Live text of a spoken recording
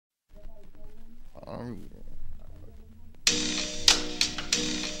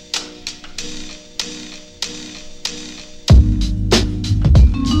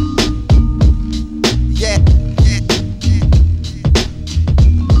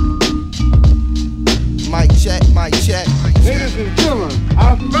Mic check. Ladies and gentlemen,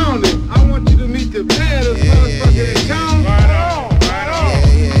 I found it. I want you to meet the baddest motherfucker in town. Right on. Right on.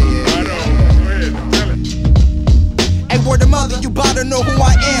 Go ahead, tell it. Hey, word of mother, you bout to know who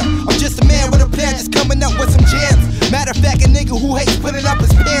I am. I'm just a man with a plan, just coming up with some jams. Matter of fact, a nigga who hates putting up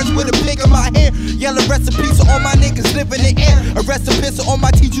his pants with a pig in my hand. Yellow recipes so all my niggas live in the air. A recipe so all my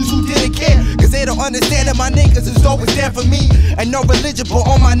teachers who didn't care. Cause they don't understand that my niggas is always there for me. Ain't no religion, but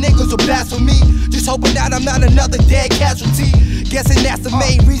all my niggas will blaspheme me. Just hoping that I'm not another dead casualty. Guessing that's the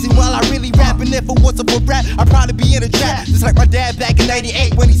main reason why I really rap. And if it wasn't for rap, I'd probably be in a trap. Just like my dad back in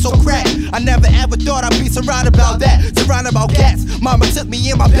 '98 when he so crack. I never ever thought I'd be surrounded about that. Surrounded about cats. Mama took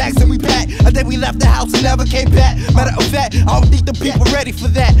me in my bags and we packed. I think we left the house and never came back. Matter of fact, I don't think the people ready for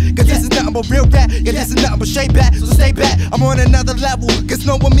that. Cause this is nothing but real rap. Yeah, this is nothing but straight back. So stay back, I'm on another level. Cause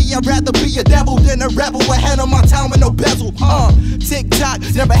knowing me, I'd rather be a devil than a rebel. Ahead of my time with no bezel. Tick-tock,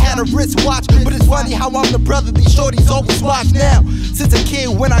 never had a wristwatch. But it's funny how I'm the brother these shorties always watch now. Since a kid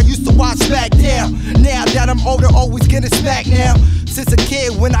when I used to watch SmackDown. Now that I'm older, always getting smacked now. Since a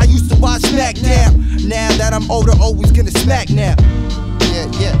kid when I used to watch SmackDown. Now that I'm older, always getting smacked now.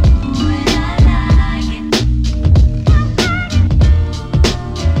 Yeah.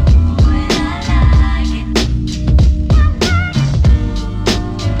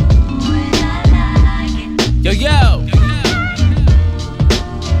 Yo.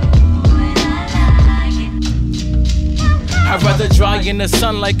 I'd rather dry in the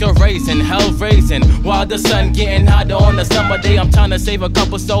sun like a raisin, hell raising. While the sun getting hotter on the summer day, I'm trying to save a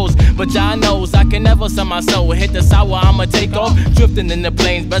couple souls. But God knows I can never sell my soul. Hit the sour, I'ma take off, drifting in the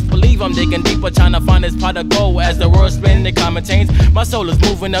plains. Best believe I'm digging deeper, trying to find this pot of gold. As the world spin, the climate change, my soul is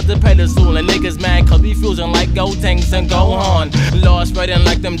moving up the pedestal. And niggas mad cause we fusing like gold tanks and go on. Law spreading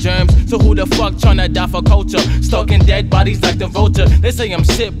like them germs, so who the fuck tryna die for culture? Stalking dead bodies like the vulture. They say I'm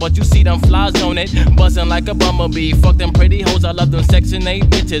shit, but you see them flies on it. Buzzing like a bumblebee, fuck them pretty hoes, I love them Section 8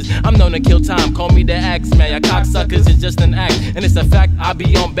 bitches. I'm known to kill time, call me the axe man. Your cocksuckers is just an act, and it's a fact. I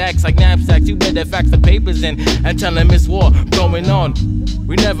be on backs like knapsacks. You better fax the papers in and tell them it's war going on.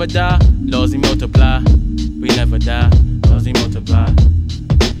 We never die, laws multiply. We never die, laws multiply.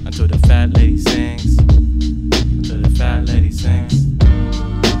 Until the fat lady sings. Until the fat lady sings.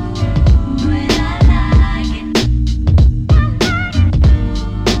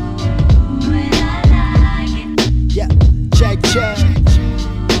 Check.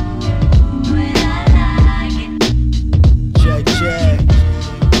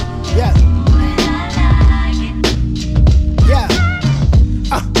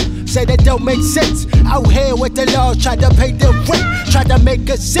 Say that don't make sense. Out here with the law, try to pay the rent, try to make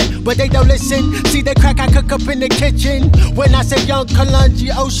us sick, but they don't listen. See the crack I cook up in the kitchen. When I say young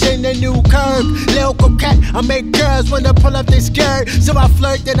Kalungi, Ocean, a new curve, Lil Coquette, I make girls wanna pull up their skirt. So I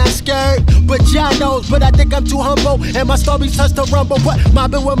flirt, then I skirt. But John knows, but I think I'm too humble, and my story starts to rumble. What?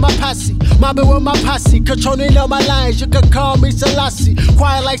 Mobbing with my posse, controlling all my lines. You could call me Selassie,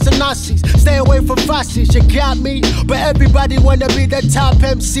 quiet like some Nazis. Stay away from Fossies, you got me. But everybody wanna be the top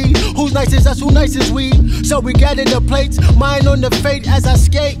MC. Who's nice is us, who nice is we? So we got in the plates, mine on the fate as I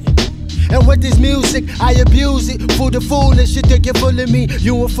skate. And with this music, I abuse it. Fool the foolish, you think you're full of me.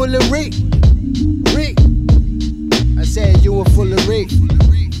 You were full of Rick. I said you were full of Rick.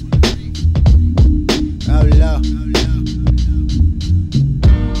 Oh, Lord.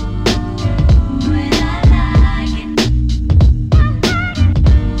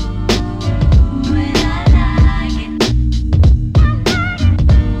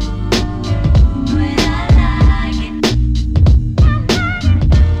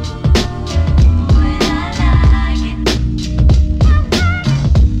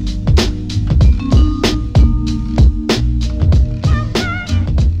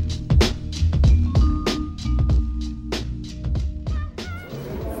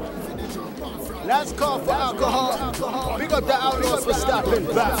 Last call for alcohol. Big up the outlaws for stopping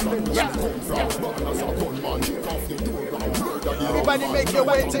by. Yeah. Everybody make your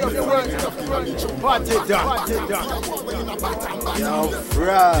way to the front. Party done. Yo,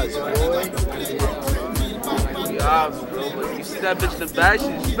 fries, boy. Yeah, bro, but you see that bitch in the back?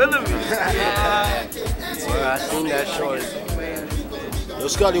 She's feeling me. Boy, I seen that short. Yo,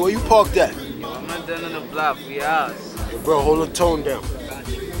 Scotty, where you parked at? Yo, I'm not done on the block. We out. Yo, bro, hold the tone down.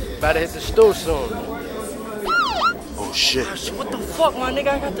 About to hit the stool soon. Oh, shit. What the fuck, my nigga?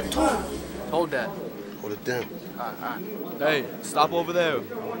 I got the tool. Hold that. Hold it down. All right. Hey, stop over there.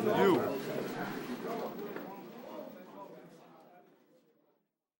 You.